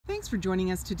Thanks for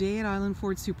joining us today at Island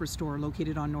Ford Superstore,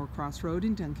 located on Norcross Road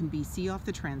in Duncan, BC, off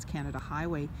the Trans-Canada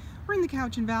Highway. We're in the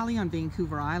Cowichan Valley on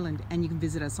Vancouver Island, and you can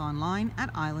visit us online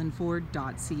at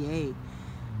islandford.ca.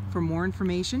 For more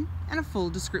information and a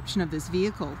full description of this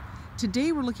vehicle,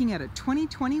 today we're looking at a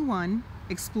 2021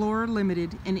 Explorer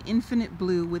Limited in Infinite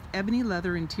Blue with ebony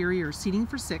leather interior, seating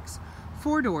for 6,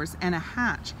 4 doors and a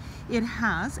hatch. It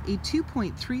has a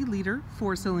 2.3 liter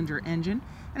 4-cylinder engine,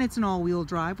 and it's an all-wheel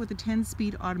drive with a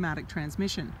 10-speed automatic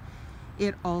transmission.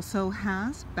 It also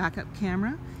has backup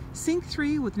camera, Sync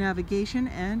 3 with navigation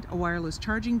and a wireless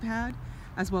charging pad,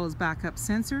 as well as backup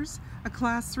sensors, a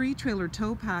Class 3 trailer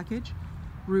tow package,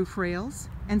 roof rails,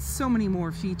 and so many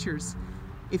more features.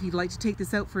 If you'd like to take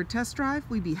this out for a test drive,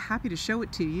 we'd be happy to show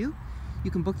it to you.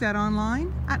 You can book that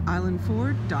online at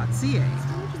islandford.ca.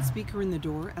 Speaker in the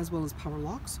door, as well as power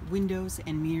locks, windows,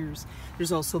 and mirrors.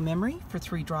 There's also memory for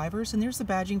 3 drivers, and there's the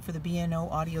badging for the B&O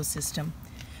audio system.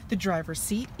 The driver's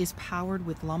seat is powered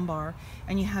with lumbar,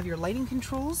 and you have your lighting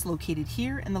controls located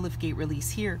here and the liftgate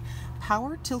release here.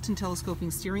 Power, tilt, and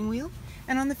telescoping steering wheel.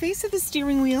 And on the face of the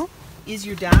steering wheel is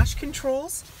your dash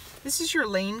controls. This is your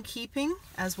lane keeping,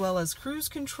 as well as cruise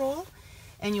control.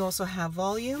 And you also have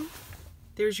volume.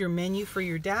 There's your menu for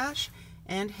your dash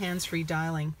and hands-free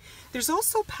dialing. There's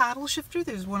also paddle shifter.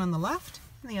 There's one on the left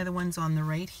and the other one's on the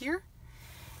right here.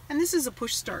 And this is a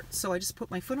push start, so I just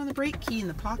put my foot on the brake, key in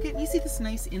the pocket, and you see this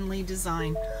nice inlay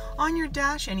design. On your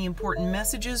dash, any important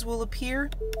messages will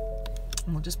appear,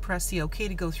 and we'll just press the OK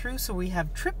to go through. So we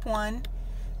have trip 1,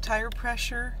 tire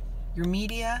pressure, your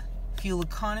media, fuel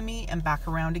economy, and back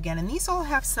around again. And these all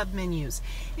have sub-menus.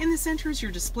 In the center is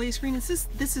your display screen.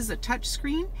 This is a touch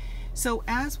screen. So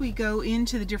as we go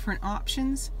into the different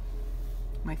options,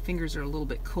 my fingers are a little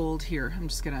bit cold here. I'm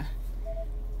just gonna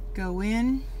go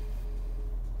in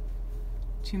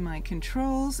to my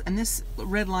controls, and this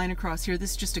red line across here,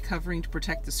 this is just a covering to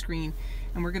protect the screen.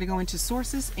 And we're gonna go into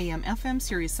sources, AM, FM,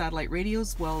 Sirius satellite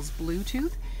radios, as well as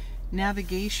Bluetooth.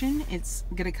 Navigation, it's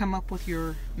gonna come up with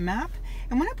your map.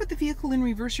 And when I put the vehicle in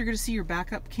reverse, you're gonna see your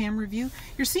backup camera view.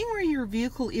 You're seeing where your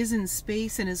vehicle is in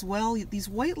space, and as well, these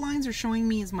white lines are showing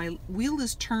me as my wheel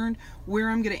is turned where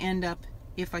I'm gonna end up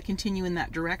if I continue in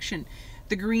that direction.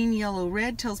 The green, yellow,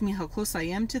 red tells me how close I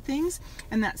am to things,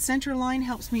 and that center line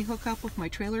helps me hook up with my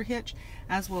trailer hitch,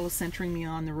 as well as centering me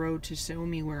on the road to show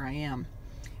me where I am.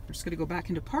 We're just gonna go back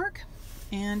into park,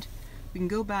 and we can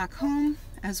go back home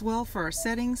as well for our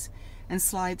settings and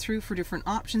slide through for different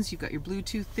options. You've got your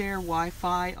Bluetooth there,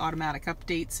 Wi-Fi, automatic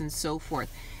updates, and so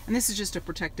forth. And this is just a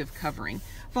protective covering.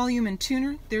 Volume and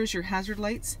tuner, there's your hazard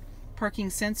lights, parking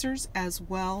sensors, as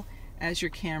well as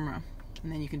your camera.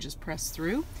 And then you can just press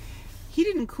through.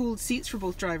 Heated and cooled seats for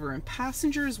both driver and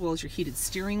passenger, as well as your heated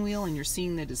steering wheel, and you're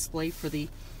seeing the display for the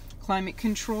climate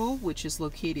control, which is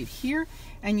located here.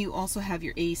 And you also have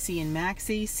your AC and max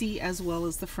AC, as well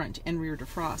as the front and rear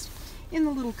defrost. In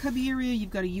the little cubby area, you've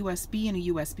got a USB and a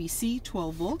USB-C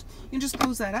 12 volt. You can just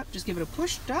close that up, just give it a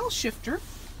push, dial shifter,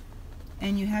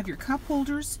 and you have your cup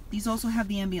holders. These also have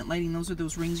the ambient lighting. Those are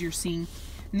those rings you're seeing.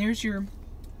 And there's your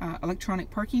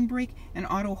electronic parking brake and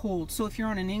auto hold. So if you're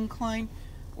on an incline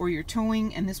or you're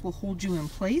towing, and this will hold you in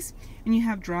place. And you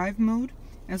have drive mode,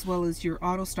 as well as your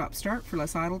auto stop start for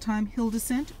less idle time, hill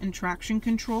descent, and traction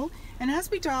control. And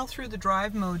as we dial through the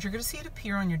drive mode, you're going to see it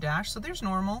appear on your dash. So there's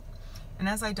normal. And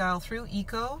as I dial through,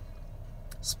 eco,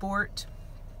 sport,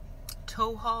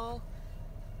 tow haul,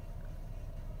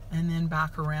 and then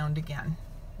back around again.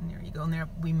 And there you go. And there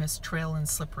we missed trail and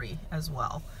slippery as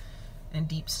well, and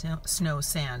deep snow,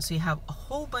 sand. So you have a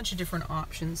whole bunch of different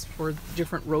options for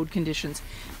different road conditions.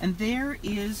 And there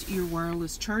is your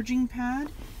wireless charging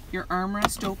pad. Your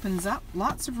armrest opens up,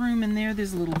 lots of room in there.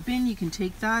 There's a little bin, you can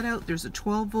take that out. There's a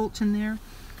 12 volt in there,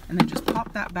 and then just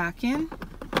pop that back in.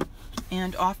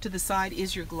 And off to the side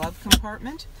is your glove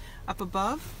compartment. Up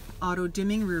above, auto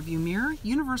dimming rear view mirror,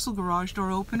 universal garage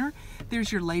door opener.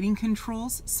 There's your lighting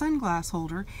controls, sunglass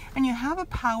holder, and you have a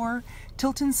power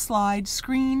tilt and slide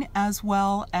screen, as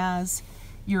well as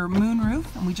your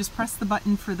moonroof. And we just press the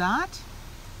button for that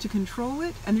to control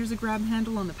it. And there's a grab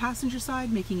handle on the passenger side,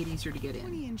 making it easier to get in.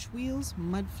 20-inch wheels,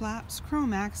 mud flaps,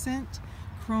 chrome accent,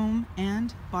 chrome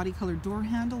and body colored door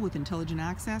handle with intelligent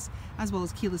access, as well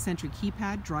as keyless entry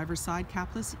keypad, driver's side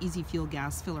capless, easy fuel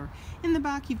gas filler. In the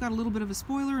back, you've got a little bit of a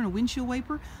spoiler and a windshield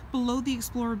wiper. Below the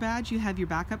Explorer badge, you have your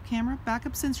backup camera,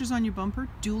 backup sensors on your bumper,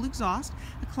 dual exhaust,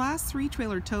 a Class 3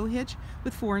 trailer tow hitch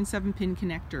with 4 and 7 pin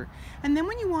connector. And then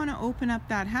when you want to open up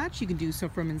that hatch, you can do so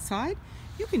from inside.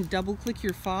 You can double click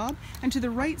your fob, and to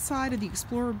the right side of the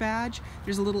Explorer badge,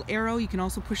 there's a little arrow. You can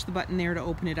also push the button there to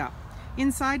open it up.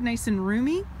 Inside, nice and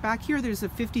roomy. Back here, there's a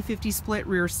 50-50 split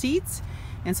rear seats.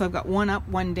 And so I've got one up,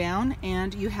 one down,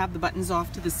 and you have the buttons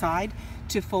off to the side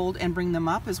to fold and bring them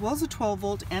up, as well as a 12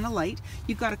 volt and a light.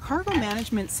 You've got a cargo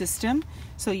management system,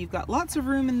 so you've got lots of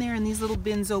room in there, and these little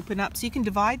bins open up so you can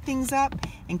divide things up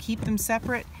and keep them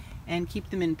separate and keep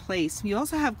them in place. You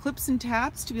also have clips and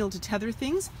tabs to be able to tether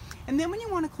things, and then when you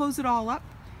want to close it all up,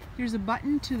 there's a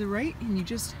button to the right and you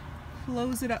just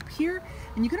close it up here,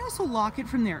 and you can also lock it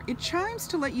from there. It chimes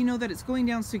to let you know that it's going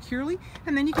down securely,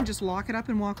 and then you can just lock it up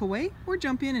and walk away, or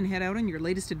jump in and head out on your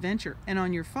latest adventure. And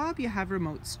on your fob you have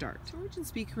remote start. Storage and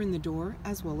speaker in the door,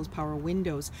 as well as power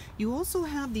windows. You also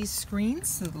have these screens,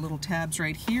 so the little tabs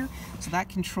right here, so that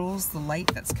controls the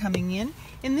light that's coming in.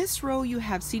 In this row you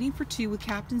have seating for 2 with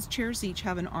captain's chairs, each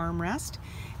have an armrest,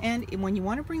 and when you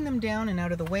want to bring them down and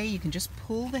out of the way, you can just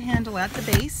pull the handle at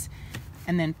the base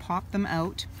and then pop them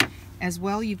out. As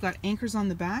well, you've got anchors on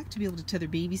the back to be able to tether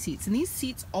baby seats. And these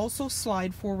seats also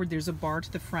slide forward. There's a bar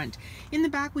to the front. In the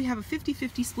back, we have a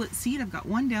 50-50 split seat. I've got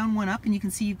one down, one up, and you can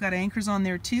see you've got anchors on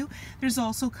there too. There's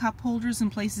also cup holders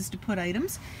and places to put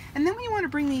items. And then when you want to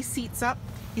bring these seats up,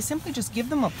 you simply just give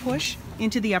them a push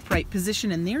into the upright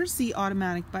position, and there's the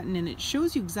automatic button, and it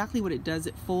shows you exactly what it does.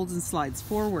 It folds and slides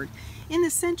forward. In the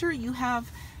center, you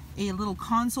have a little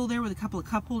console there with a couple of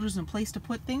cup holders and a place to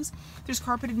put things. There's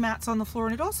carpeted mats on the floor,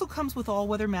 and it also comes with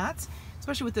all-weather mats,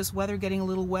 especially with this weather getting a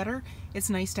little wetter. It's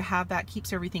nice to have that,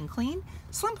 keeps everything clean.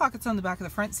 Slim pockets on the back of the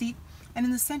front seat, and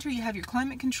in the center you have your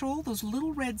climate control. Those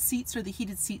little red seats are the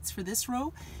heated seats for this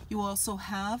row. You also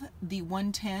have the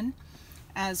 110,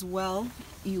 as well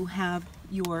you have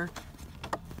your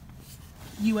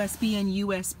USB and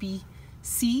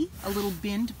USB-C, a little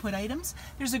bin to put items.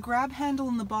 There's a grab handle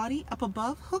in the body. Up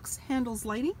above, hooks, handles,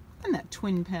 lighting, and that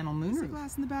twin panel moonroof.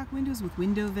 Glass in the back windows with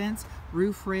window vents,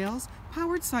 roof rails,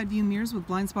 powered side view mirrors with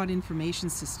blind spot information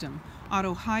system,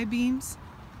 auto high beams,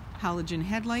 halogen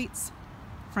headlights,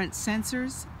 front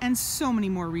sensors, and so many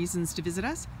more reasons to visit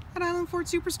us at Island Ford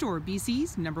Superstore,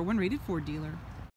 BC's #1 rated Ford dealer.